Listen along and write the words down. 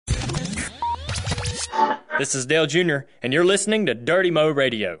This is Dale Jr., and you're listening to Dirty Mo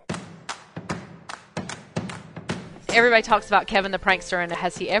Radio. Everybody talks about Kevin the prankster, and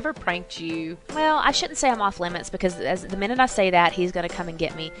has he ever pranked you? Well, I shouldn't say I'm off limits, because the minute I say that, he's going to come and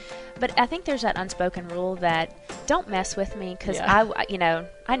get me. But I think there's that unspoken rule that don't mess with me, because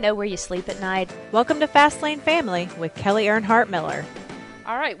I know where you sleep at night. Welcome to Fast Lane Family with Kelly Earnhardt Miller.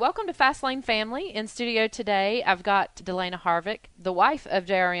 All right, welcome to Fast Lane Family. In studio today, I've got Delana Harvick, the wife of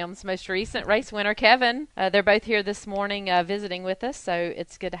JRM's most recent race winner, Kevin. They're both here this morning visiting with us, so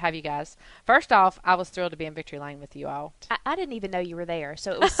it's good to have you guys. First off, I was thrilled to be in Victory Lane with you all. I didn't even know you were there,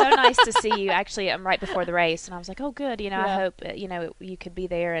 so it was so nice to see you. Actually, I'm right before the race, and I was like, oh, good. I hope you could be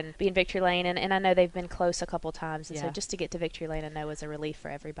there and be in Victory Lane, and I know they've been close a couple times, and so just to get to Victory Lane, I know was a relief for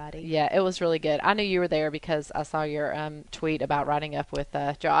everybody. Yeah, it was really good. I knew you were there because I saw your tweet about riding up with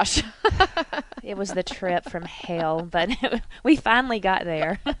Josh. It was the trip from hell, but we finally got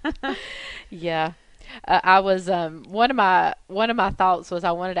there. Yeah. I was one of my thoughts was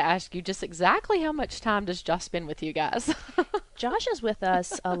I wanted to ask you just exactly how much time does Josh spend with you guys? Josh is with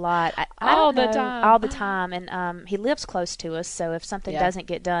us a lot. All the time, and he lives close to us. So if something doesn't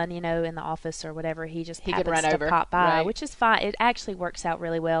get done, in the office or whatever, he could run to over, pop by, right. Which is fine. It actually works out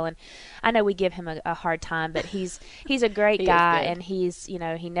really well, and I know we give him a hard time, but he's a great guy, and he's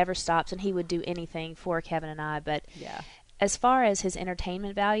he never stops, and he would do anything for Kevin and I. But as far as his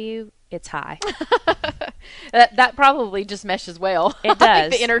entertainment value, it's high. That probably just meshes well. It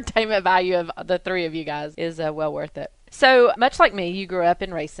does. The entertainment value of the three of you guys is well worth it. So, much like me, you grew up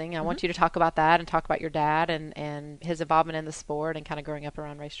in racing. I want you to talk about that and talk about your dad and his involvement in the sport and kind of growing up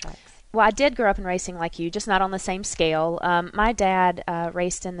around racetracks. Well, I did grow up in racing like you, just not on the same scale. My dad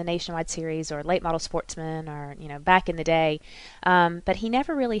raced in the Nationwide Series or late model sportsman or, back in the day. But he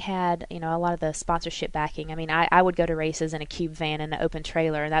never really had, a lot of the sponsorship backing. I mean, I would go to races in a cube van and an open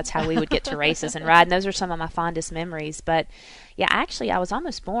trailer, and that's how we would get to races and ride. And those are some of my fondest memories. But, yeah, actually, I was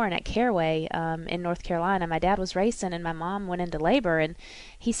almost born at Caraway in North Carolina. My dad was racing, and my mom went into labor, and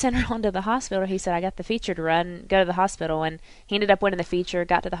he sent her on to the hospital. He said, I got the feature to run, go to the hospital. And he ended up winning the feature,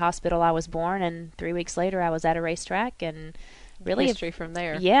 got to the hospital. I was born, and 3 weeks later I was at a racetrack, and really history from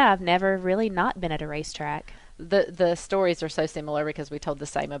there. Yeah, I've never really not been at a racetrack. The stories are so similar because we told the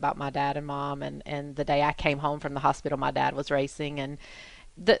same about my dad and mom, and the day I came home from the hospital my dad was racing, and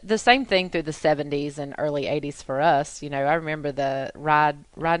the same thing through the 70s and early 80s for us. I remember the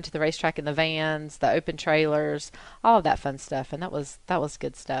riding to the racetrack in the vans, the open trailers, all of that fun stuff, and that was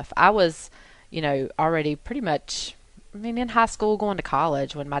good stuff. I was already pretty much in high school, going to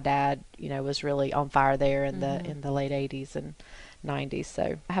college when my dad, was really on fire there in the late 80s and 90s.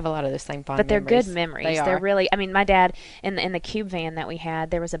 So I have a lot of those same fond memories. But they're good memories. They're really, my dad, in the cube van that we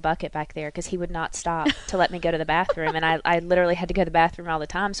had, there was a bucket back there because he would not stop to let me go to the bathroom. And I literally had to go to the bathroom all the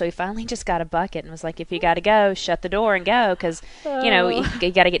time. So he finally just got a bucket and was like, if you got to go, shut the door and go. Because,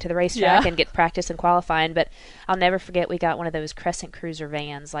 you got to get to the racetrack and get practice and qualifying. But I'll never forget, we got one of those Crescent Cruiser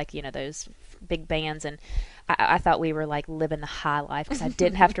vans, like, those big vans, and I thought we were like living the high life because I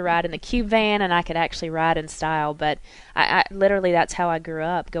didn't have to ride in the cube van and I could actually ride in style. But I literally, that's how I grew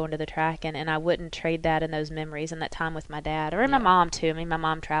up, going to the track, and I wouldn't trade that in those memories and that time with my dad or my mom too. My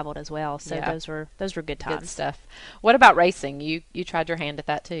mom traveled as well, so those were good times. Good stuff. What about racing? You tried your hand at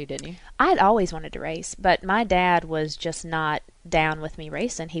that too, didn't you? I had always wanted to race, but my dad was just not down with me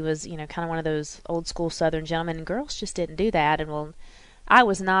racing. He was kind of one of those old school Southern gentlemen, and girls just didn't do that. And I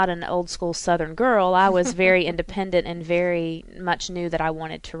was not an old school Southern girl. I was very independent and very much knew that I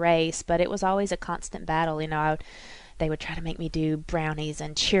wanted to race, but it was always a constant battle. They would try to make me do brownies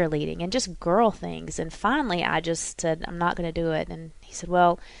and cheerleading and just girl things. And finally I just said, I'm not going to do it. And he said,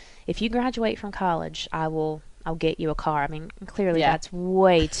 well, if you graduate from college, I'll get you a car. Clearly that's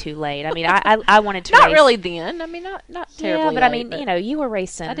way too late. I wanted to race. Not really then. Not terribly late. But you were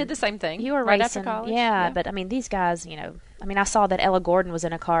racing. I did the same thing. You were right racing. After college. Yeah, but these guys, I saw that Ella Gordon was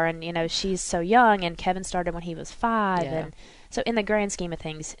in a car, and, she's so young, and Kevin started when he was 5. Yeah. And so in the grand scheme of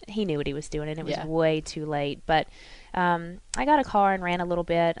things, he knew what he was doing, and it was way too late. But I got a car and ran a little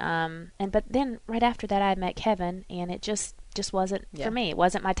bit. But then right after that, I met Kevin, and it just wasn't for me. It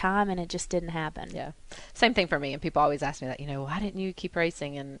wasn't my time, and it just didn't happen. Yeah. Same thing for me. And people always ask me that, why didn't you keep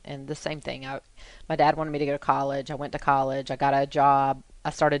racing? And the same thing. My dad wanted me to go to college. I went to college. I got a job.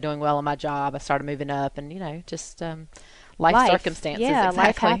 I started doing well in my job. I started moving up, and, just life circumstances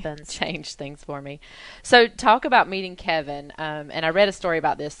life happens. Changed things for me. So talk about meeting Kevin. And I read a story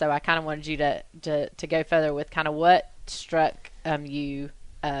about this, so I kind of wanted you to go further with kind of what struck you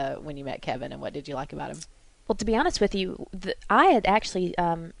when you met Kevin, and what did you like about him? Well, to be honest with you, I had actually,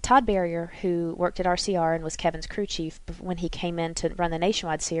 Todd Barrier, who worked at RCR and was Kevin's crew chief when he came in to run the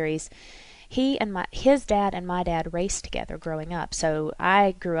Nationwide Series, his dad and my dad raced together growing up. So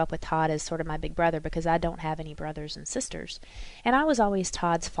I grew up with Todd as sort of my big brother because I don't have any brothers and sisters. And I was always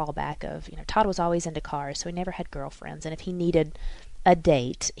Todd's fallback of, Todd was always into cars, so he never had girlfriends. And if he needed a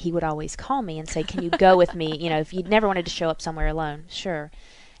date, he would always call me and say, "Can you go with me? If you'd never wanted to show up somewhere alone." Sure.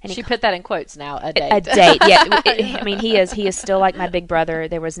 And she put that in quotes now, a date. A date, yeah. I mean, he is still like my big brother.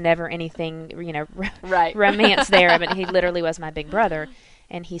 There was never anything, right. romance there. I mean, he literally was my big brother.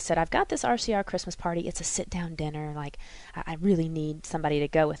 And he said, "I've got this RCR Christmas party. It's a sit-down dinner. Like, I really need somebody to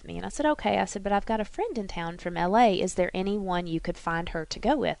go with me." And I said, "Okay." I said, "But I've got a friend in town from L.A. Is there anyone you could find her to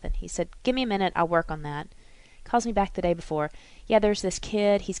go with?" And he said, "Give me a minute. I'll work on that." Calls me back the day before. "Yeah, there's this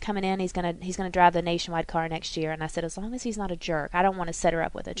kid. He's coming in. He's gonna drive the Nationwide car next year." And I said, "As long as he's not a jerk, I don't want to set her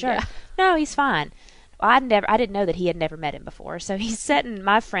up with a jerk." Yeah. "No, he's fine." Well, I didn't know that he had never met him before. So he's setting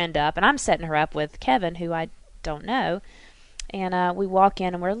my friend up, and I'm setting her up with Kevin, who I don't know. And we walk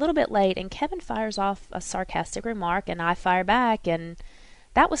in, and we're a little bit late, and Kevin fires off a sarcastic remark, and I fire back, and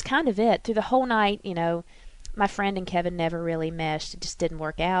that was kind of it. Through the whole night, my friend and Kevin never really meshed. It just didn't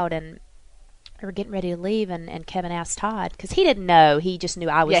work out, and we were getting ready to leave, and Kevin asked Todd, because he didn't know. He just knew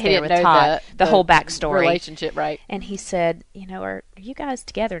I was there with Todd, the whole backstory. Relationship, right. And he said, "Are you guys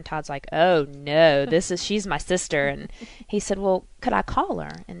together?" And Todd's like, "Oh, no, she's my sister." And he said, "Well, could I call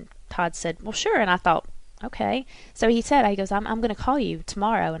her?" And Todd said, "Well, sure." And I thought, okay. So he goes, I'm going to call you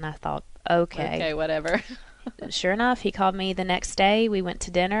tomorrow. And I thought, okay. Okay, whatever. Sure enough, he called me the next day. We went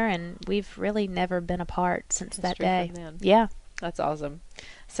to dinner, and we've really never been apart since that day. Yeah. That's awesome.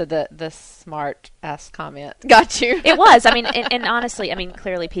 So the smart ass comment got you. It was. I mean, and honestly, I mean,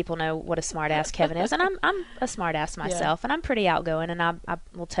 clearly people know what a smart ass Kevin is, and I'm a smart ass myself, and I'm pretty outgoing, and I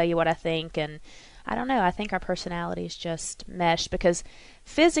will tell you what I think, and I don't know. I think our personalities just meshed because,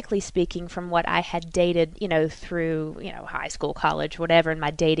 physically speaking, from what I had dated, through high school, college, whatever, in my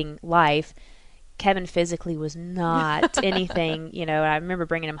dating life, Kevin physically was not anything. I remember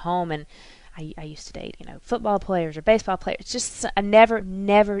bringing him home, and I used to date, football players or baseball players. Just I never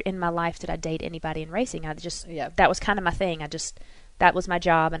in my life did I date anybody in racing. That was kind of my thing. That was my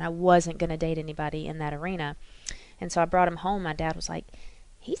job, and I wasn't going to date anybody in that arena. And so I brought him home. My dad was like,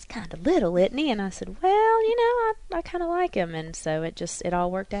 "He's kind of little, isn't he?" And I said, "Well, I kind of like him." And so it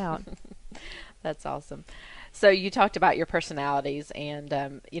all worked out. That's awesome. So you talked about your personalities, and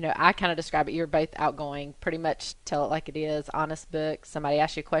I kind of describe it. You're both outgoing, pretty much tell it like it is, honest book. Somebody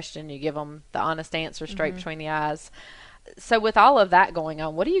asks you a question, you give them the honest answer straight between the eyes. So with all of that going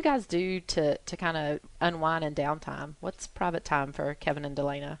on, what do you guys do to kind of unwind in downtime? What's private time for Kevin and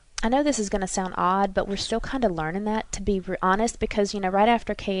Delana? I know this is going to sound odd, but we're still kind of learning that, to be honest, because, right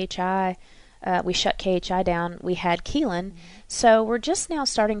after KHI, we shut KHI down, we had Keelan. So we're just now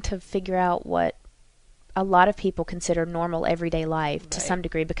starting to figure out what a lot of people consider normal everyday life to some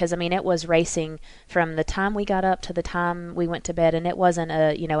degree, because, I mean, it was racing from the time we got up to the time we went to bed, and it wasn't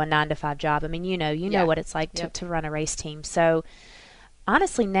a 9-to-5 job. I mean, you know what it's like to run a race team. So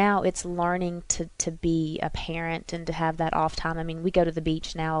honestly, now it's learning to be a parent and to have that off time. I mean, we go to the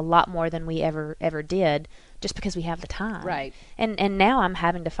beach now a lot more than we ever did, just because we have the time. Right. And now I'm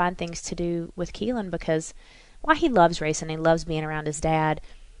having to find things to do with Keelan because while he loves racing and he loves being around his dad,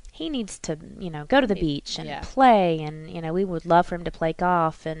 he needs to, go to the beach and play, and, we would love for him to play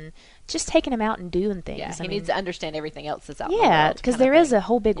golf and just taking him out and doing things. Yeah, he needs to understand everything else that's out there. Yeah, because there is a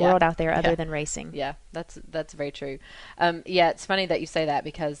whole big world out there other than racing. Yeah, that's very true. It's funny that you say that,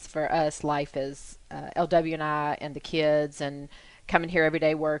 because for us, life is LW and I and the kids and coming here every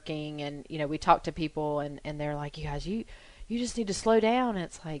day working, and, we talk to people and they're like, "You guys, you just need to slow down." And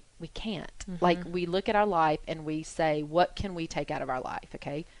it's like, we can't. Like, we look at our life and we say, what can we take out of our life?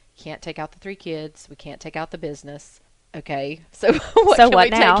 Okay. Can't take out the 3 kids. We can't take out the business. Okay. So what can we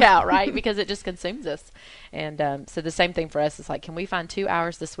take out, right? Because it just consumes us. And so the same thing for us is like, can we find 2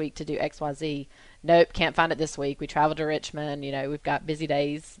 hours this week to do XYZ? Nope. Can't find it this week. We traveled to Richmond. We've got busy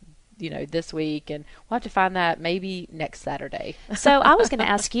days, this week, and we'll have to find that maybe next Saturday. So I was going to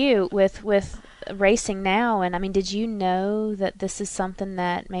ask you with racing now, and I mean, did you know that this is something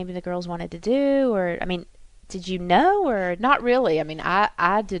that maybe the girls wanted to do, or, I mean, did you know, or not really? I mean,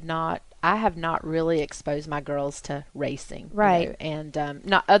 I did not. I have not really exposed my girls to racing, right? And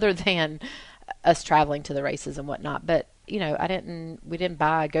not other than us traveling to the races and whatnot. But we didn't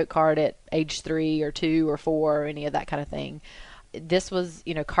buy a go kart at age 3 or 2 or 4 or any of that kind of thing. This was,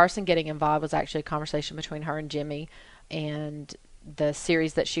 Carson getting involved was actually a conversation between her and Jimmy, and the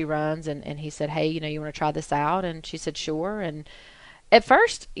series that she runs, and he said, "Hey, you want to try this out?" And she said, "Sure." And at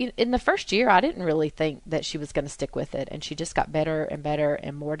first, in the first year, I didn't really think that she was going to stick with it, and she just got better and better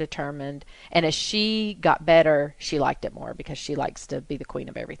and more determined. And as she got better, she liked it more because she likes to be the queen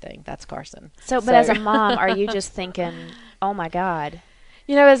of everything. That's Carson. But as a mom, are you just thinking, oh my God?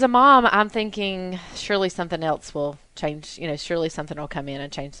 As a mom, I'm thinking surely something else will change. Surely something will come in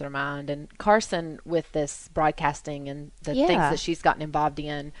and change their mind. And Carson, with this broadcasting and the things that she's gotten involved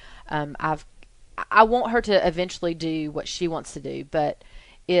in, I want her to eventually do what she wants to do, but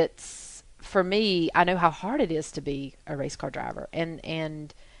it's, for me, I know how hard it is to be a race car driver,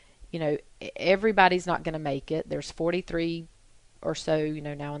 and everybody's not going to make it. There's 43 or so,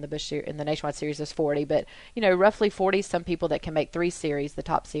 now in the Nationwide Series there's 40, but roughly 40 some people that can make 3 series, the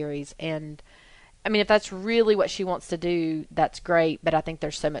top series, and I mean, if that's really what she wants to do, that's great. But I think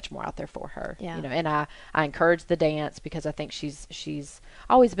there's so much more out there for her. Yeah. And I encourage the dance because I think she's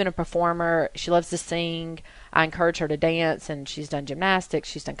always been a performer. She loves to sing. I encourage her to dance, and she's done gymnastics.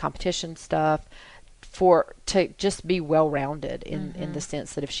 She's done competition stuff to just be well-rounded in the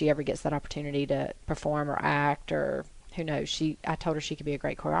sense that if she ever gets that opportunity to perform or act or who knows, I told her she could be a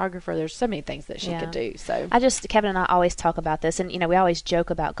great choreographer. There's so many things that she could do. So Kevin and I always talk about this, and we always joke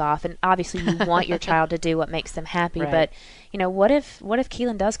about golf, and obviously you want your child to do what makes them happy, right. But what if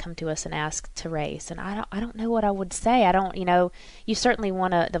Keelan does come to us and ask to race? And I don't know what I would say. I don't, you certainly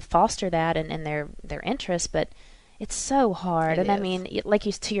want to foster that and their interest, but it's so hard. It I is. mean, like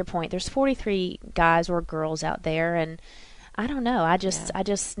to your point, there's 43 guys or girls out there, and I don't know. I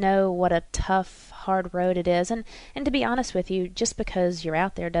just know what a tough, hard road it is. And to be honest with you, just because you're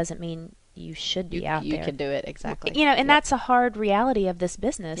out there doesn't mean you should be out there. You can do it, exactly. And that's a hard reality of this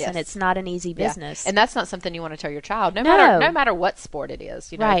business, yes. and it's not an easy business. And that's not something you want to tell your child, no matter what sport it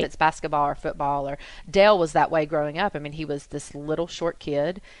is. Right. If it's basketball or football. Or Dale was that way growing up. I mean, he was this little short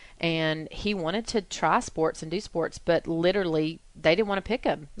kid, and he wanted to try sports and do sports, but literally they didn't want to pick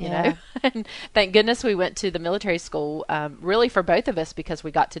him, you know. And thank goodness we went to the military school, really for both of us, because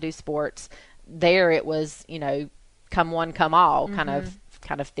we got to do sports. There it was, come one, come all kind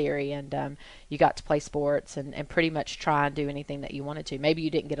of theory, and you got to play sports and pretty much try and do anything that you wanted to. Maybe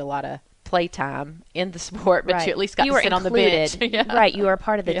you didn't get a lot of play time in the sport, but you at least got to sit on the bench. Right, you were a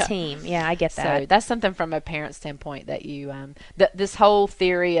part of the team. Yeah, I get that. So that's something from a parent standpoint that you this whole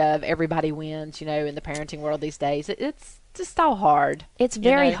theory of everybody wins, in the parenting world these days, it's just all hard. It's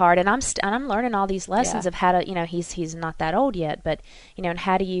very hard, and I'm learning all these lessons of how to, he's not that old yet, but and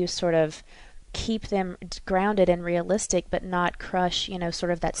how do you sort of keep them grounded and realistic, but not crush,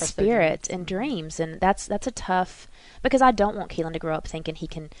 sort of that spirit and dreams. And that's a tough, because I don't want Keelan to grow up thinking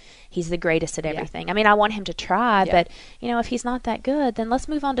he's the greatest at everything. I mean, I want him to try, but if he's not that good, then let's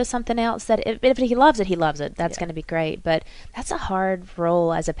move on to something else that if he loves it, he loves it. That's going to be great. But that's a hard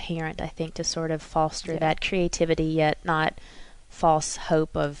role as a parent, I think, to sort of foster that creativity, yet not false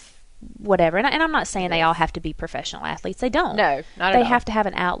hope of whatever. And I'm not saying they all have to be professional athletes. They don't. No, not at all. They have to have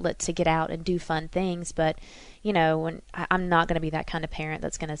an outlet to get out and do fun things. But, when I'm not going to be that kind of parent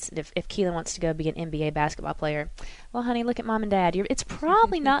that's going to, if Keelan wants to go be an NBA basketball player, well, honey, look at mom and dad. It's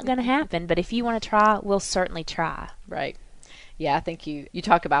probably not going to happen. But if you want to try, we'll certainly try. Right. Yeah, I think you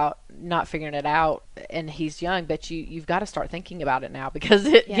talk about not figuring it out, and he's young, but you've got to start thinking about it now, because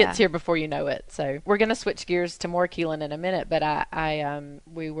it gets here before you know it. So we're going to switch gears to more Keelan in a minute, but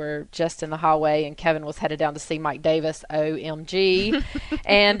we were just in the hallway, and Kevin was headed down to see Mike Davis, OMG.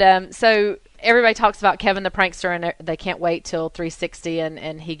 And so everybody talks about Kevin the prankster, and they can't wait till 360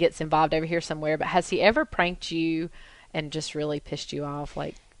 and he gets involved over here somewhere. But has he ever pranked you and just really pissed you off?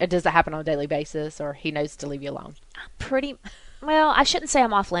 Like, does it happen on a daily basis, or he knows to leave you alone? Well, I shouldn't say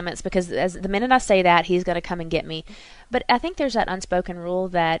I'm off limits, because as the minute I say that, he's going to come and get me. But I think there's that unspoken rule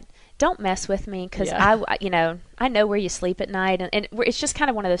that don't mess with me, because I know where you sleep at night, and it's just kind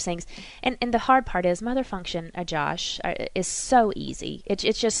of one of those things. And the hard part is mother function, Josh, is so easy.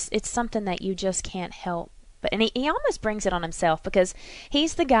 It's something that you just can't help. But and he almost brings it on himself, because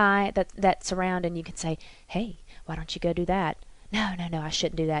he's the guy that's around, and you can say, hey, why don't you go do that? No, I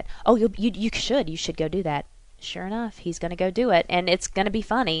shouldn't do that. Oh, you should go do that. Sure enough, he's going to go do it, and it's going to be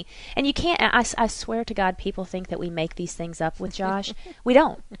funny. And you can't, I swear to God, people think that we make these things up with Josh. We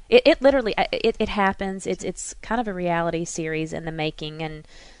don't. It literally, it happens. It's kind of a reality series in the making, and,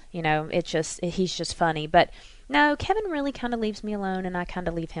 he's just funny. But no, Kevin really kind of leaves me alone, and I kind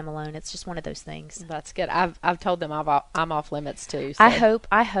of leave him alone. It's just one of those things. That's good. I've told them I'm off limits too. So. I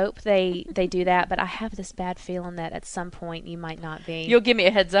hope they do that, but I have this bad feeling that at some point you might not be. You'll give me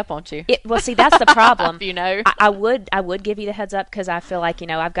a heads up, won't you? Well, see, that's the problem. I would give you the heads up, because I feel like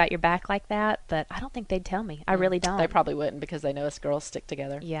I've got your back like that, but I don't think they'd tell me. I really don't. They probably wouldn't, because they know us girls stick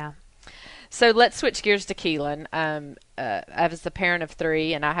together. Yeah. So let's switch gears to Keelan. I was the parent of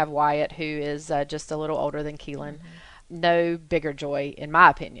 3, and I have Wyatt, who is just a little older than Keelan. No bigger joy, in my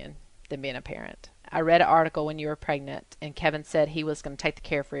opinion, than being a parent. I read an article when you were pregnant, and Kevin said he was going to take the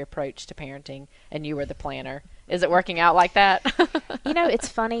carefree approach to parenting, and you were the planner. Is it working out like that? It's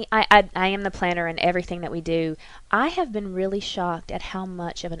funny. I am the planner in everything that we do. I have been really shocked at how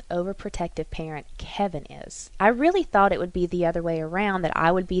much of an overprotective parent Kevin is. I really thought it would be the other way around, that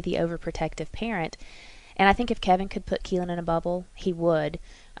I would be the overprotective parent. And I think if Kevin could put Keelan in a bubble, he would.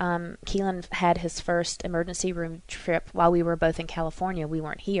 Keelan had his first emergency room trip while we were both in California. We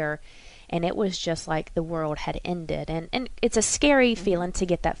weren't here. And it was just like the world had ended. And it's a scary feeling to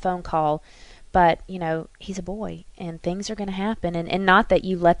get that phone call. But, he's a boy, and things are going to happen. And not that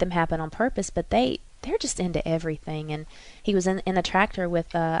you let them happen on purpose, but they're just into everything. And he was in the tractor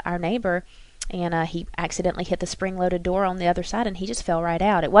with our neighbor, and he accidentally hit the spring-loaded door on the other side, and he just fell right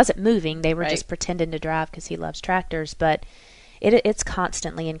out. It wasn't moving. They were just pretending to drive because he loves tractors. But it's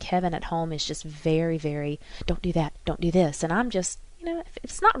constantly, and Kevin at home is just very, very, don't do that, don't do this. And I'm just, if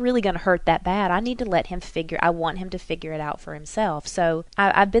it's not really going to hurt that bad, I need to let him I want him to figure it out for himself. So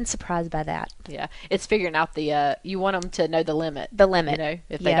I've been surprised by that. Yeah, it's figuring out you want them to know the limit.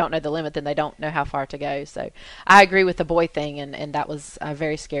 If they don't know the limit, then they don't know how far to go. So I agree with the boy thing, and that was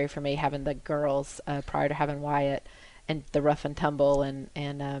very scary for me, having the girls prior to having Wyatt, and the rough and tumble.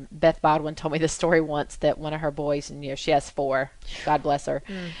 And Beth Bodwin told me the story once that one of her boys, and she has 4, God bless her,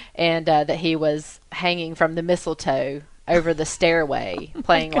 and that he was hanging from the mistletoe over the stairway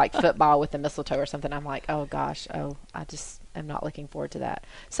playing like football with the mistletoe or something. I'm like, oh gosh, I just am not looking forward to that.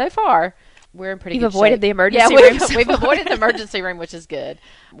 So far, we're in pretty good shape. You've avoided the emergency room. We've avoided the emergency room, which is good.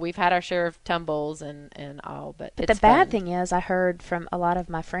 We've had our share of tumbles and all, but it's the bad fun. thing is, I heard from a lot of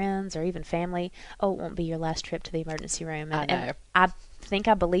my friends or even family, it won't be your last trip to the emergency room. And, I know. And I think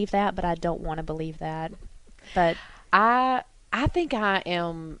I believe that, but I don't want to believe that. But I think I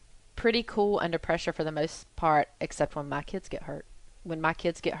am pretty cool under pressure for the most part, except when my kids get hurt. When my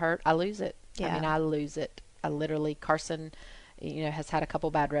kids get hurt, I lose it. Yeah. I lose it. I literally, Carson, has had a couple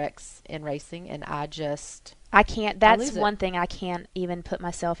bad wrecks in racing, and I can't. That's one thing. I can't even put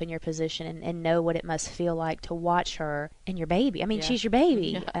myself in your position and know what it must feel like to watch her and your baby. I mean, she's your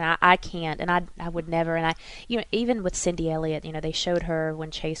baby, and I can't, and I would never. And even with Cindy Elliott, they showed her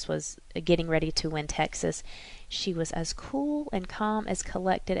when Chase was getting ready to win Texas. She was as cool and calm, as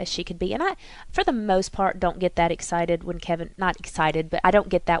collected as she could be. And I, for the most part, don't get that excited when not excited, but I don't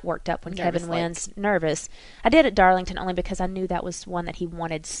get that worked up when Kevin wins. Nervous. I did at Darlington only because I knew that was one that he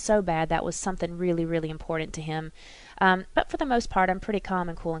wanted so bad. That was something really, really important to him. But for the most part, I'm pretty calm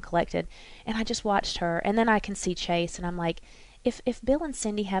and cool and collected. And I just watched her. And then I can see Chase, and I'm like, if Bill and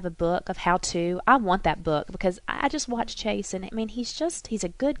Cindy have a book of how to, I want that book, because I just watched Chase, and he's a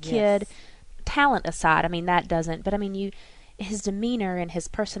good kid. Yes. Talent aside, that doesn't, but his demeanor and his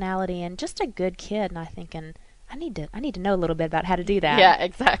personality, and just a good kid. And I think, I need to know a little bit about how to do that. Yeah,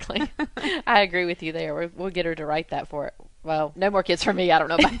 exactly. I agree with you there. We'll get her to write that for it. Well, no more kids for me. I don't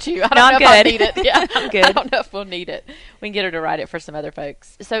know about you. I don't know if I need it. Yeah, I'm good. I don't know if we'll need it. We can get her to write it for some other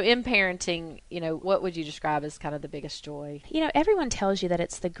folks. So in parenting, what would you describe as kind of the biggest joy? Everyone tells you that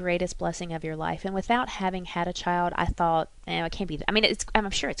it's the greatest blessing of your life. And without having had a child, I thought, it can't be that.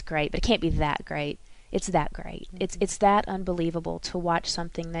 I'm sure it's great, but it can't be that great. It's that great. Mm-hmm. It's that unbelievable to watch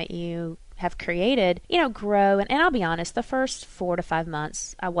something that you have created, grow. And I'll be honest, the first 4 to 5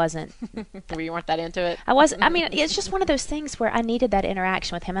 months, I wasn't. You weren't that into it? I wasn't. It's just one of those things where I needed that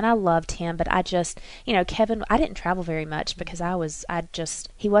interaction with him, and I loved him, but I just, Kevin, I didn't travel very much because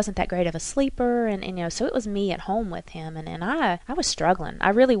he wasn't that great of a sleeper, and so it was me at home with him, and I was struggling. I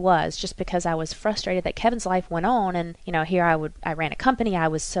really was, just because I was frustrated that Kevin's life went on, and, here I ran a company, I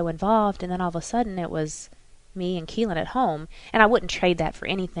was so involved, and then all of a sudden it was me and Keelan at home, and I wouldn't trade that for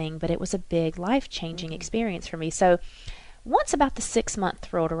anything, but it was a big life-changing experience for me. So once about the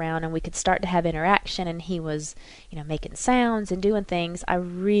 6-month rolled around and we could start to have interaction, and he was making sounds and doing things, I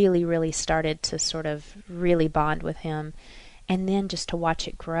really, really started to sort of really bond with him. And then just to watch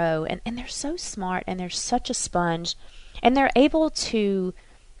it grow, and they're so smart, and they're such a sponge, and they're able to,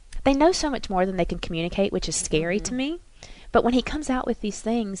 they know so much more than they can communicate, which is scary to me. But when he comes out with these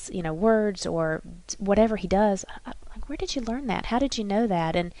things, words or whatever he does, like, where did you learn that? How did you know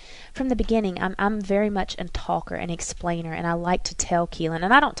that? And from the beginning, I'm very much a talker, an explainer, and I like to tell Keelan.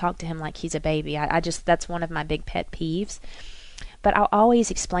 And I don't talk to him like he's a baby. That's one of my big pet peeves. But I'll always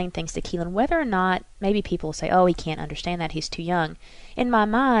explain things to Keelan, whether or not maybe people will say, oh, he can't understand that, he's too young. In my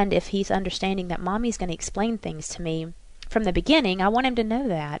mind, if he's understanding that mommy's going to explain things to me from the beginning, I want him to know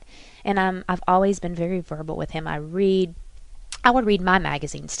that. And I've always been very verbal with him. I read I would read my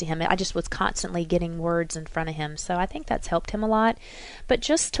magazines to him. I just was constantly getting words in front of him. So I think that's helped him a lot. But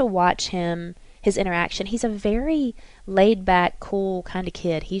just to watch him, his interaction, he's a very laid back, cool kind of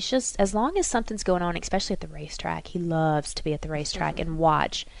kid. He's just, as long as something's going on, especially at the racetrack, he loves to be at the racetrack and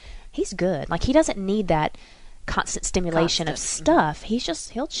watch. He's good. Like, he doesn't need that constant stimulation of stuff. He's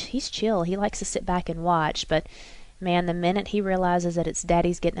just, he's chill. He likes to sit back and watch. But man, the minute he realizes that it's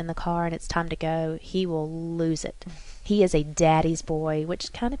daddy's getting in the car and it's time to go, he will lose it. He is a daddy's boy,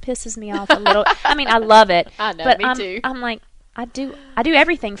 which kind of pisses me off a little. I mean, I love it. I know, but me too. I'm like, I do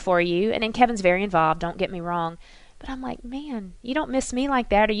everything for you. And then Kevin's very involved, don't get me wrong. But I'm like, man, you don't miss me like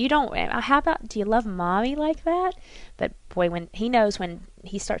that, or you don't, how about, do you love mommy like that? But boy, when he knows when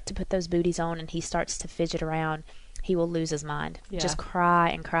he starts to put those booties on and he starts to fidget around, he will lose his mind. Yeah. Just cry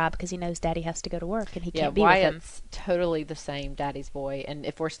and cry because he knows daddy has to go to work and he can't be with him. Wyatt's totally the same daddy's boy. And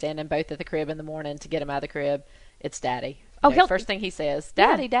if we're standing both at the crib in the morning to get him out of the crib, it's daddy. First thing he says,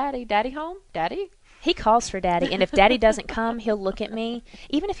 daddy, daddy, daddy home? Daddy? He calls for daddy, and if daddy doesn't come, he'll look at me,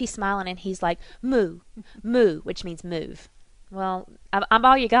 even if he's smiling, and he's like, moo, moo, which means move. Well, I'm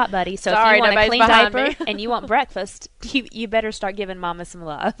all you got, buddy. So Sorry, if you want a clean diaper me. and you want breakfast, you better start giving mama some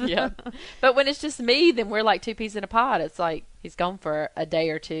love. Yeah. But when it's just me, then we're like two peas in a pod. It's like he's gone for a day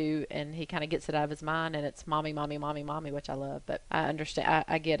or two, and he kind of gets it out of his mind, and it's mommy, mommy, mommy, mommy, which I love. But I understand.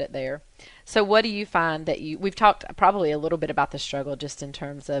 I get it there. So what do you find that we've talked probably a little bit about the struggle just in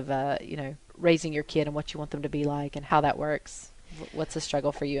terms of, raising your kid and what you want them to be like and how that works. What's the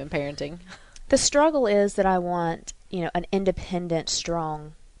struggle for you in parenting? The struggle is that I want, an independent,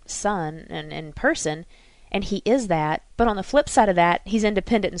 strong son and person, and he is that. But on the flip side of that, he's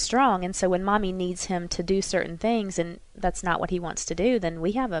independent and strong, and so when mommy needs him to do certain things and that's not what he wants to do, then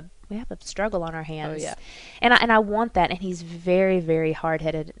we have a struggle on our hands. Oh, yeah. And I want that, and he's very, very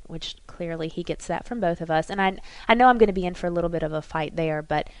hard-headed, which clearly he gets that from both of us. And I know I'm going to be in for a little bit of a fight there,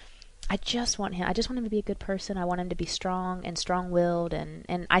 but I just want him to be a good person. I want him to be strong and strong-willed,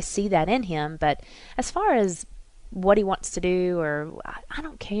 and I see that in him. But as far as what he wants to do, or I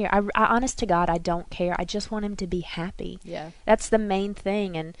don't care. I honest to God, I don't care. I just want him to be happy. Yeah. That's the main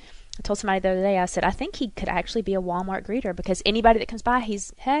thing. And I told somebody the other day, I said, I think he could actually be a Walmart greeter, because anybody that comes by,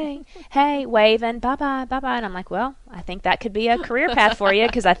 he's, hey, waving, bye-bye, bye-bye. And I'm like, well, I think that could be a career path for you,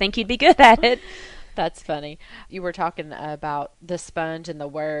 because I think you'd be good at it. That's funny. You were talking about the sponge and the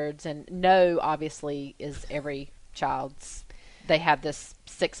words, and no, obviously, is every child's. They have this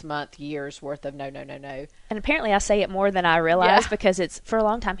 6-month, years worth of no, no, no, no. And apparently I say it more than I realize, because it's, for a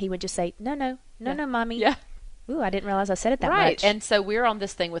long time, he would just say, no, no, no, no, mommy. Yeah. Ooh, I didn't realize I said it that right. much. And so we're on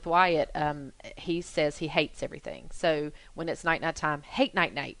this thing with Wyatt. He says he hates everything. So when it's night time, hate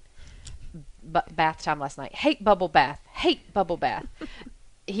night. Bath time last night, hate bubble bath.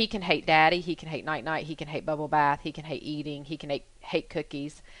 He can hate daddy. He can hate night. He can hate bubble bath. He can hate eating. He can hate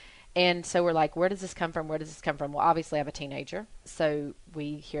cookies. And so we're like, where does this come from? Well, obviously I have a teenager, so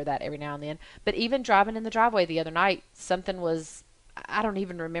we hear that every now and then. But even driving in the driveway the other night, something was, I don't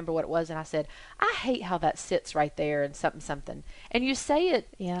even remember what it was, and I said, I hate how that sits right there and something. And you say it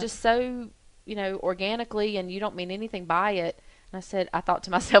just so, organically, and you don't mean anything by it. And I thought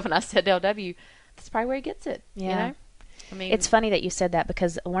to myself, and I said to LW, that's probably where he gets it, I mean, it's funny that you said that,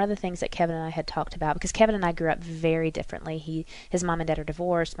 because one of the things that Kevin and I had talked about, because Kevin and I grew up very differently. His mom and dad are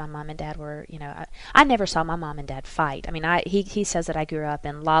divorced. My mom and dad were, I never saw my mom and dad fight. I mean, he says that I grew up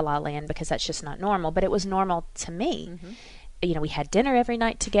in La La Land because that's just not normal, but it was normal to me. Mm-hmm. We had dinner every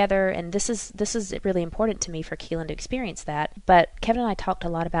night together, and this is really important to me for Keelan to experience that. But Kevin and I talked a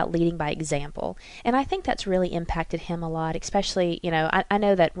lot about leading by example, and I think that's really impacted him a lot, especially, I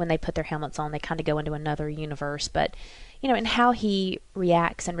know that when they put their helmets on, they kind of go into another universe, but and how he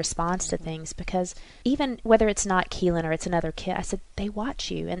reacts and responds to things, because even whether it's not Keelan or it's another kid, I said, they watch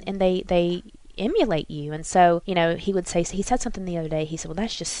you and they emulate you. And so, he would say, he said something the other day, he said, well,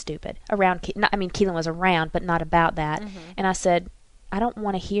 that's just stupid. Keelan was around, but not about that. Mm-hmm. And I said, I don't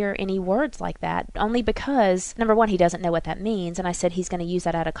want to hear any words like that, only because, number one, he doesn't know what that means, and I said he's going to use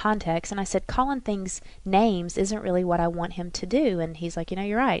that out of context, and I said calling things names isn't really what I want him to do, and he's like,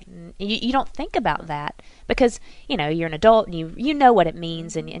 you're right. And you don't think about that, because, you're an adult, and you know what it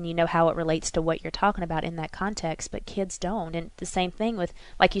means, and you know how it relates to what you're talking about in that context, but kids don't. And the same thing with,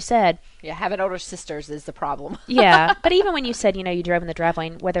 like you said... Yeah, having older sisters is the problem. Yeah, but even when you said, you drove in the driveway,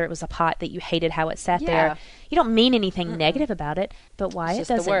 and whether it was a pot that you hated how it sat there, you don't mean anything negative about it. But Wyatt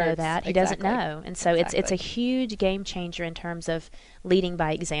doesn't know that. He doesn't know. And so it's a huge game changer in terms of leading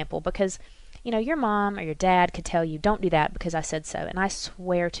by example, because your mom or your dad could tell you, don't do that because I said so. And I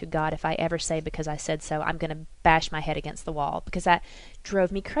swear to God, if I ever say because I said so, I'm going to bash my head against the wall, because that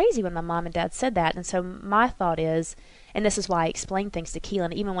drove me crazy when my mom and dad said that. And so my thought is, and this is why I explain things to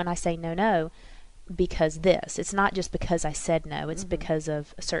Keelan, even when I say no, because this. It's not just because I said no, it's because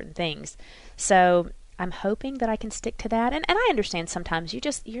of certain things. So I'm hoping that I can stick to that. And I understand sometimes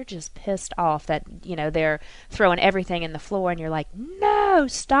you're just pissed off that, they're throwing everything in the floor and you're like, no,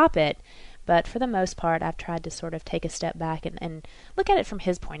 stop it. But for the most part, I've tried to sort of take a step back and look at it from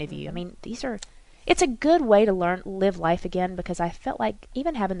his point of view. I mean, it's a good way to live life again, because I felt like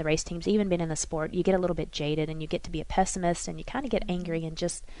even having the race teams, even being in the sport, you get a little bit jaded and you get to be a pessimist and you kind of get angry and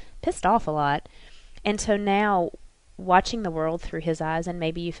just pissed off a lot. And so now, watching the world through his eyes, and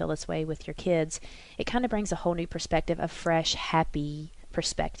maybe you feel this way with your kids, it kind of brings a whole new perspective, a fresh, happy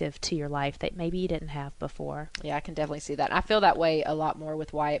perspective to your life that maybe you didn't have before. Yeah, I can definitely see that. I feel that way a lot more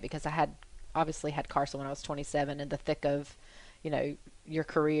with Wyatt, because I obviously had Carson when I was 27, in the thick of, your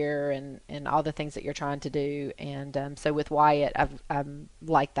career and all the things that you're trying to do. And so with Wyatt, I'm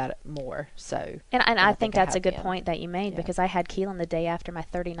like that more. So and I think that's a good point that you made, because I had Keelan the day after my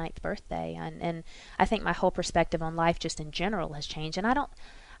 39th birthday, and I think my whole perspective on life just in general has changed. And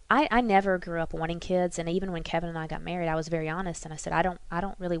I never grew up wanting kids, and even when Kevin and I got married, I was very honest, and I said I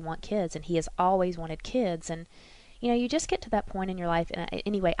don't really want kids, and he has always wanted kids. And you just get to that point in your life, and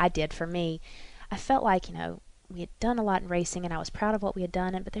anyway, I did. For me, I felt like we had done a lot in racing, and I was proud of what we had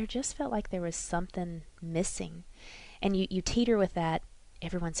done, but there just felt like there was something missing. And you teeter with that.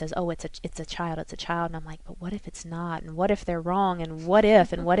 Everyone says, oh, it's a child, and I'm like, but what if it's not, and what if they're wrong, and what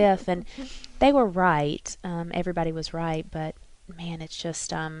if, and they were right. Everybody was right, but man, it's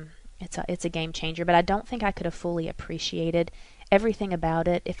just it's a game changer. But I don't think I could have fully appreciated everything about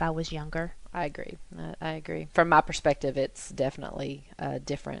it if I was younger. I agree. From my perspective, it's definitely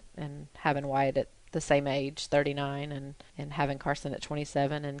different, and having Wyatt at the same age, 39, and having Carson at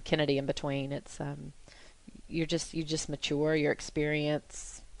 27, and Kennedy in between, it's you just mature, your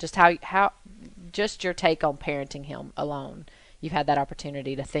experience, just how just your take on parenting him alone. You've had that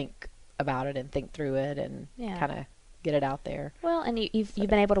opportunity to think about it and think through it and kind of get it out there. Well, and you've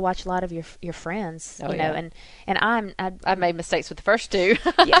been able to watch a lot of your friends, and I've made mistakes with the first two.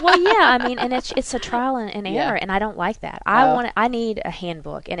 I mean, and it's a trial and error, and I don't like that. I need a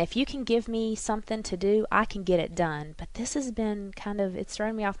handbook, and if you can give me something to do, I can get it done. But this has been it's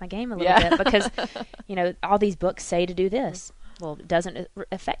thrown me off my game a little bit, because all these books say to do this. Well, it doesn't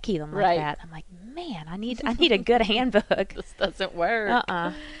affect Keelan like that. I'm like, man, I need a good handbook. This doesn't work.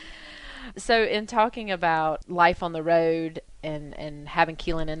 So in talking about life on the road and having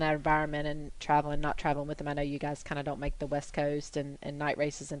Keelan in that environment and not traveling with him, I know you guys kind of don't make the West Coast and night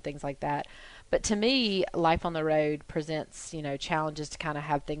races and things like that. But to me, life on the road presents, challenges to kind of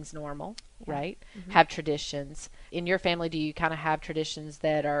have things normal, right? Mm-hmm. Have traditions. In your family, do you kind of have traditions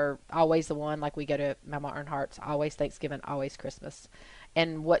that are always the one, like we go to Mama Earnhardt's, always Thanksgiving, always Christmas?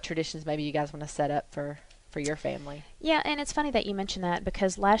 And what traditions maybe you guys want to set up for your family? Yeah, and it's funny that you mentioned that,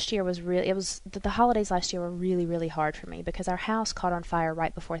 because last year the holidays last year were really, really hard for me, because our house caught on fire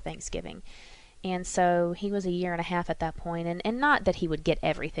right before Thanksgiving. And so he was a year and a half at that point, and not that he would get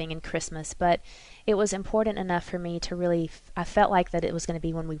everything in Christmas, but it was important enough for me to really, I felt like that it was going to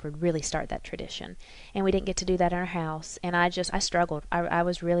be when we would really start that tradition. And we didn't get to do that in our house, and I struggled. I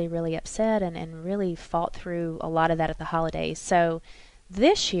was really, really upset and really fought through a lot of that at the holidays. So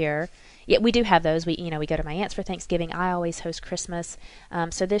this year, we do have those. We go to my aunt's for Thanksgiving. I always host Christmas.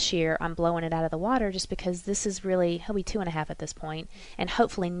 So this year I'm blowing it out of the water, just because this is really, he'll be 2.5 at this point, and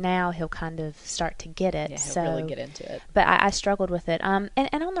hopefully now he'll kind of start to get it. Yeah, he'll really get into it. But I struggled with it. And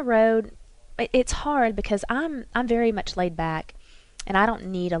on the road, it's hard, because I'm very much laid back, and I don't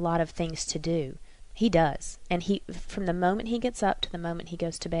need a lot of things to do. He does. And from the moment he gets up to the moment he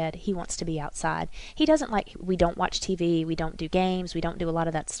goes to bed, he wants to be outside. He doesn't we don't watch TV, we don't do games, we don't do a lot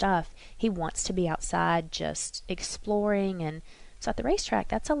of that stuff. He wants to be outside just exploring. And so at the racetrack,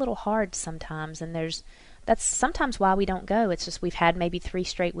 that's a little hard sometimes. And that's sometimes why we don't go. It's just we've had maybe 3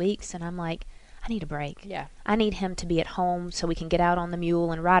 straight weeks, and I'm like, I need a break. Yeah. I need him to be at home so we can get out on the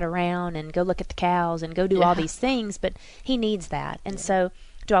mule and ride around and go look at the cows and go do all these things, but he needs that. And so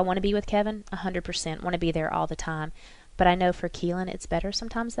do I want to be with Kevin? 100%. Want to be there all the time. But I know for Keelan, it's better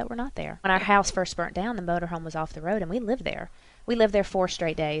sometimes that we're not there. When our house first burnt down, the motorhome was off the road, and we lived there. We lived there 4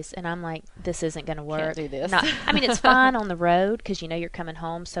 straight days, and I'm like, this isn't going to work. Can't do this. It's fine on the road because you're coming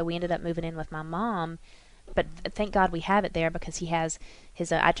home. So we ended up moving in with my mom. But thank God we have it there, because he has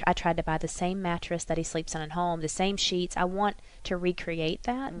I tried to buy the same mattress that he sleeps on at home, the same sheets. I want to recreate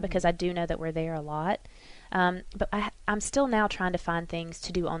that, because I do know that we're there a lot. But I'm still now trying to find things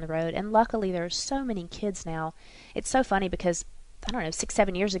to do on the road. And luckily, there's so many kids now. It's so funny because, I don't know, 6,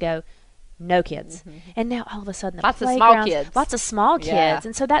 7 years ago, no kids. And now all of a sudden, Lots of small kids. Lots of small kids. Yeah.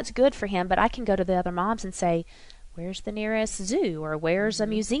 And so that's good for him. But I can go to the other moms and say, where's the nearest zoo, or where's a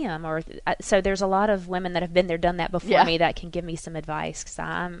museum, or so there's a lot of women that have been there, done that before me, that can give me some advice, because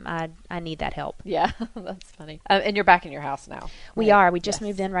I need that help. Yeah, that's funny. And you're back in your house now. We right? are. We just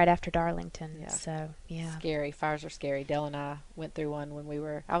moved in right after Darlington. Yeah. So yeah, Scary. Fires are scary. Dale and I went through one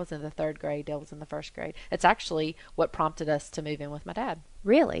when I was in the 3rd grade. Dale was in the 1st grade. It's actually what prompted us to move in with my dad.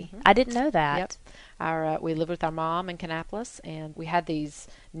 Really, I didn't know that. Yep. We lived with our mom in Kannapolis, and we had these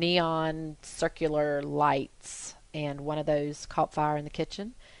neon circular lights, and one of those caught fire in the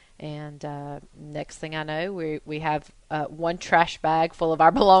kitchen. And next thing I know, we have one trash bag full of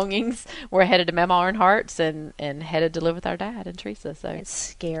our belongings. We're headed to Mama Earnhardt's and headed to live with our dad and Teresa. So It's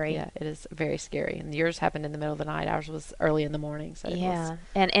scary. yeah, it is very scary. And yours happened in the middle of the night. Ours was early in the morning. So Yeah,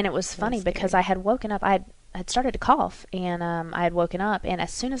 and it was funny scary. because I had woken up. I had started to cough, and I had woken up, and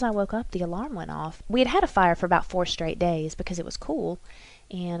as soon as I woke up, the alarm went off. We had had a fire for about 4 straight days because it was cool,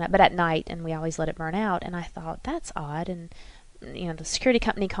 and but at night, and we always let it burn out. And I thought, that's odd. And the security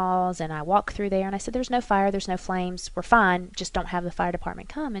company calls, and I walk through there, and I said, there's no fire, there's no flames, we're fine, just don't have the fire department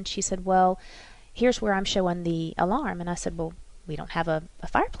come. And she said, well, here's where I'm showing the alarm. And I said, well, we don't have a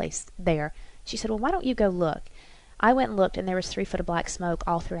fireplace there. She said, well, why don't you go look? I went and looked, and there was 3 foot of black smoke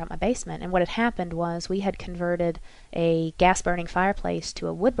all throughout my basement. And what had happened was we had converted a gas-burning fireplace to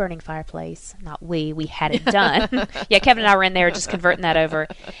a wood-burning fireplace. Not we had it done. Yeah, Kevin and I were in there just converting that over.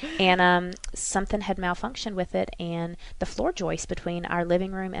 And something had malfunctioned with it, and the floor joist between our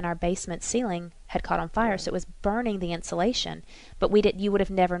living room and our basement ceiling had caught on fire, so it was burning the insulation. But you would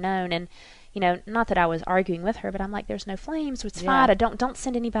have never known. And not that I was arguing with her, but I'm like, there's no flames, it's fine. Don't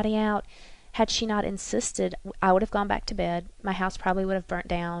send anybody out. Had she not insisted, I would have gone back to bed. My house probably would have burnt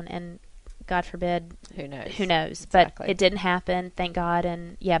down, and God forbid, who knows? Who knows? Exactly. But it didn't happen, thank God.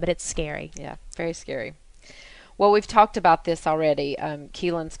 And yeah, but it's scary. Yeah, very scary. Well, we've talked about this already.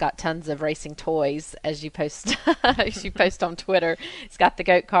 Keelan's got tons of racing toys, as you post on Twitter. He's got the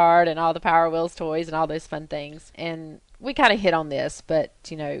goat cart and all the Power Wheels toys and all those fun things. And we kind of hit on this, but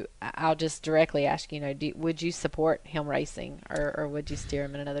I'll just directly ask would you support him racing, or would you steer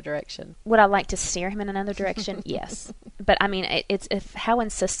him in another direction? Would I like to steer him in another direction? Yes, but I mean, it's how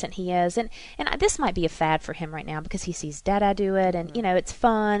insistent he is, and this might be a fad for him right now because he sees Dada do it, and it's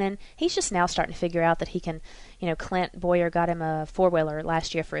fun, and he's just now starting to figure out that he can. Clint Boyer got him a 4-wheeler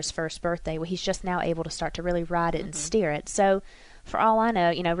last year for his 1st birthday. Well, he's just now able to start to really ride it and steer it. So, for all I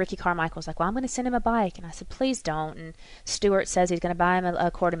know, Ricky Carmichael's like, well, I'm going to send him a bike. And I said, please don't. And Stuart says he's going to buy him a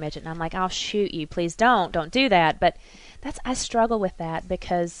quarter midget. And I'm like, I'll shoot you. Please don't do that. But I struggle with that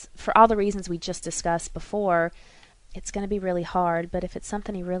because for all the reasons we just discussed before, it's going to be really hard. But if it's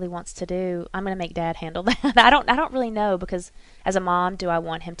something he really wants to do, I'm going to make Dad handle that. I don't really know, because as a mom, do I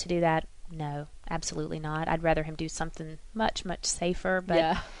want him to do that? No, absolutely not. I'd rather him do something much, much safer. But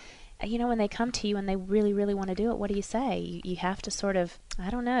yeah. When they come to you and they really, really want to do it, what do you say? You have to sort of,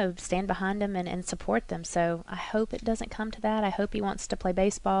 stand behind them and support them. So I hope it doesn't come to that. I hope he wants to play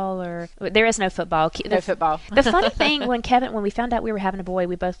baseball, or there is no football. No football. The funny thing, when we found out we were having a boy,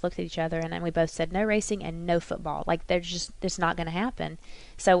 we both looked at each other and we both said no racing and no football. Like it's not going to happen.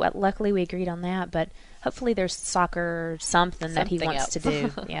 So luckily we agreed on that, but hopefully there's soccer or something that he wants to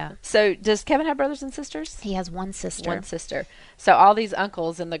do. Yeah. So does Kevin have brothers and sisters? He has one sister. One sister. So all these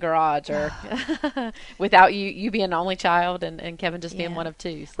uncles in the garage are without you being the only child and Kevin just being one of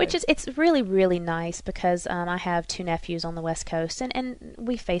 2. So. Which it's really, really nice because I have 2 nephews on the West Coast and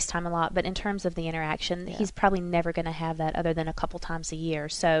we FaceTime a lot, but in terms of the interaction, he's probably never going to have that other than a couple times a year.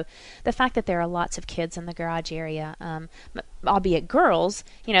 So the fact that there are lots of kids in the garage area, albeit girls,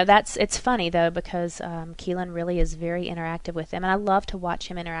 it's funny though because Keelan really is very interactive with them, and I love to watch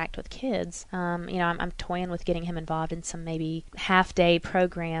him interact with kids. I'm toying with getting him involved in some maybe half-day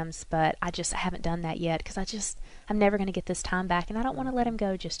programs, but I haven't done that yet because I'm never going to get this time back, and I don't want to let him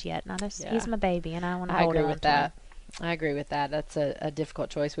go just yet. He's my baby, and I want to hold on to him. I agree with that. That's a difficult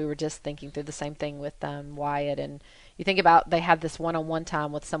choice. We were just thinking through the same thing with Wyatt, and you think about they have this one-on-one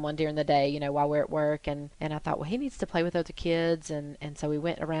time with someone during the day, while we're at work, and I thought, well, he needs to play with other kids, and so we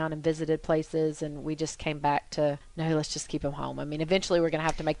went around and visited places, and we just came back to, no, let's just keep him home. I mean, eventually we're going to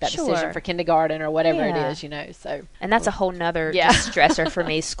have to make that decision for kindergarten or whatever it is, so. And that's a whole nother stressor for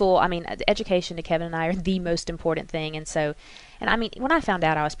me. School, education to Kevin and I are the most important thing, and so And I mean, when I found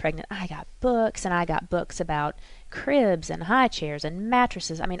out I was pregnant, I got books, and I got books about cribs and high chairs and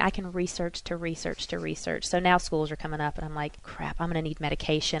mattresses. I mean, I can research to research to research. So now schools are coming up, and I'm like, crap, I'm going to need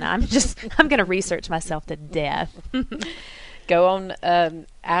medication. I'm going to research myself to death. Go on,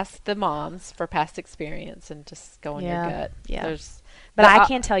 ask the moms for past experience and just go on your gut. Yeah. But I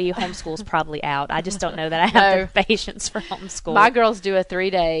can tell you homeschool's probably out. I just don't know that I have the patience for homeschool. My girls do a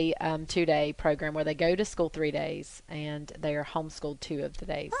 3-day, 2-day program where they go to school 3 days and they are homeschooled 2 of the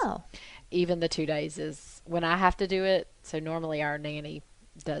days. Oh. Even the 2 days is when I have to do it. So normally our nanny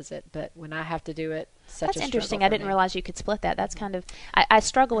does it, but when I have to do it, that's interesting. I didn't realize you could split that. That's kind of I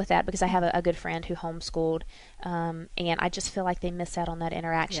struggle with that because I have a good friend who homeschooled, and I just feel like they miss out on that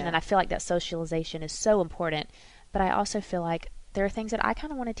interaction, and I feel like that socialization is so important. But I also feel like there are things that I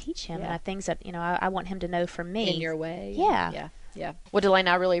kind of want to teach him, and things that I want him to know from me in your way. Yeah. Well, Delaney,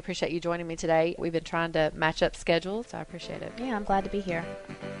 I really appreciate you joining me today. We've been trying to match up schedules, so I appreciate it. Yeah, I'm glad to be here.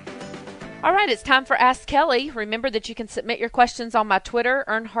 All right, it's time for Ask Kelly. Remember that you can submit your questions on my Twitter,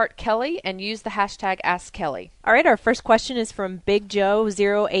 Earnhardt Kelly, and use the hashtag Ask Kelly. All right, our first question is from Big Joe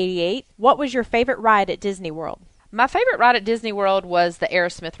 088. What was your favorite ride at Disney World? My favorite ride at Disney World was the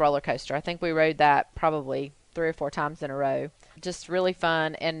Aerosmith roller coaster. I think we rode that probably 3 or 4 times in a row. Just really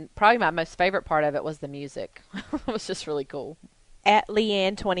fun, and probably my most favorite part of it was the music. It was just really cool. At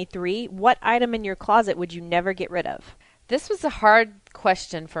Leanne23, what item in your closet would you never get rid of? This was a hard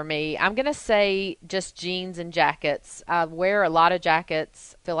question for me. I'm going to say just jeans and jackets. I wear a lot of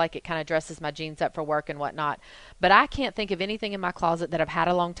jackets. Feel like it kind of dresses my jeans up for work and whatnot. But I can't think of anything in my closet that I've had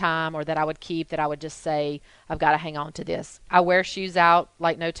a long time or that I would keep that I would just say, I've got to hang on to this. I wear shoes out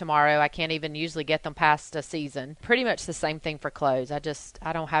like no tomorrow. I can't even usually get them past a season. Pretty much the same thing for clothes. I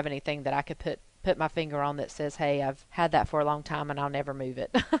don't have anything that I could put my finger on that says, hey, I've had that for a long time and I'll never move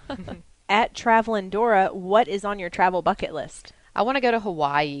it. At Travelin' Dora, what is on your travel bucket list? I want to go to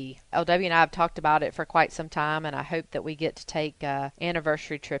Hawaii. LW and I have talked about it for quite some time, and I hope that we get to take an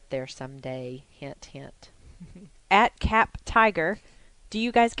anniversary trip there someday. Hint, hint. At Cap Tiger, do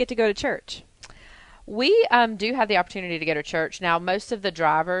you guys get to go to church? We do have the opportunity to go to church. Now, most of the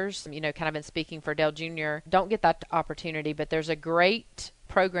drivers, kind of been speaking for Dale Jr., don't get that opportunity, but there's a great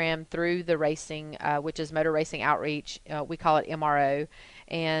program through the racing, which is Motor Racing Outreach. We call it MRO.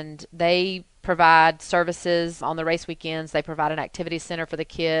 And they provide services on the race weekends. They provide an activity center for the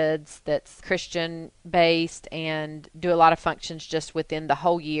kids that's Christian-based and do a lot of functions just within the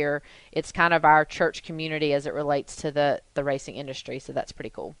whole year. It's kind of our church community as it relates to the racing industry, so that's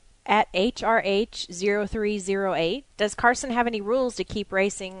pretty cool. At HRH0308, does Carson have any rules to keep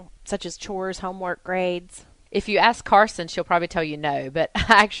racing, such as chores, homework, grades? If you ask Carson, she'll probably tell you no. But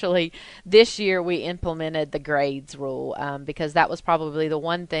actually, this year we implemented the grades rule because that was probably the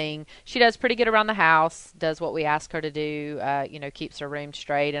one thing. She does pretty good around the house, does what we ask her to do, keeps her room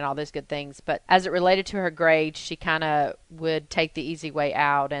straight and all those good things. But as it related to her grades, she kind of would take the easy way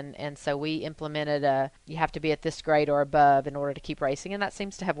out. And so we implemented you have to be at this grade or above in order to keep racing. And that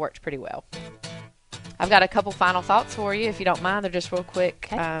seems to have worked pretty well. I've got a couple final thoughts for you, if you don't mind. They're just real quick.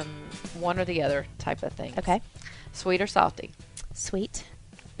 Okay. One or the other type of thing. Okay. Sweet or salty? Sweet.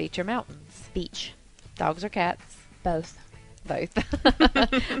 Beach or mountains? Beach. Dogs or cats? Both. Both.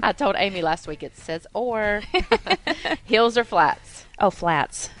 I told Amy last week it says or. Hills or flats? Oh,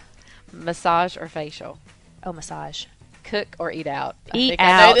 flats. Massage or facial? Oh, massage. Cook or eat out? Eat I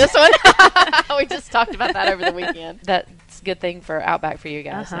know out. this one. We just talked about that over the weekend. That's a good thing for Outback for you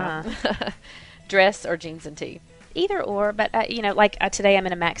guys now. Dress or jeans and tee? Either or, but today I'm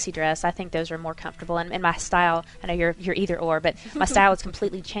in a maxi dress. I think those are more comfortable, and my style. I know you're either or, but my style has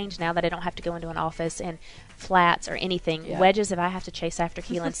completely changed now that I don't have to go into an office in flats or anything. Yeah. Wedges, if I have to chase after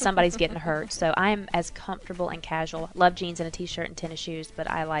Keelan, somebody's getting hurt. So I'm as comfortable and casual. Love jeans and a t-shirt and tennis shoes,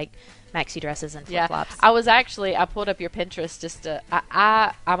 but I like maxi dresses and flip flops. I pulled up your Pinterest just to.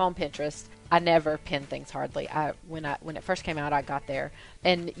 I'm on Pinterest. I never pin things hardly. When it first came out, I got there,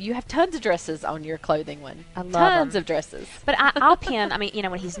 and you have tons of dresses on your clothing one. I love tons them. of dresses. But I'll pin. I mean,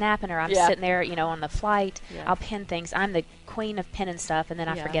 when he's napping or I'm sitting there, on the flight, Yeah. I'll pin things. I'm the queen of pinning stuff, and then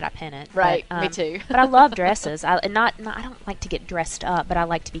I forget I pin it. Right, But, me too. But I love dresses. I don't like to get dressed up, but I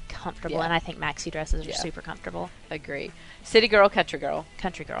like to be comfortable, Yeah. and I think maxi dresses are Yeah. super comfortable. Agree. City girl, country girl.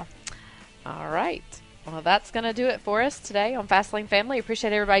 Country girl. All right. Well, that's going to do it for us today on Fastlane Family.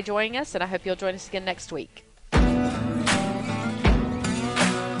 Appreciate everybody joining us, and I hope you'll join us again next week.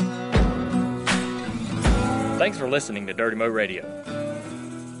 Thanks for listening to Dirty Mo Radio.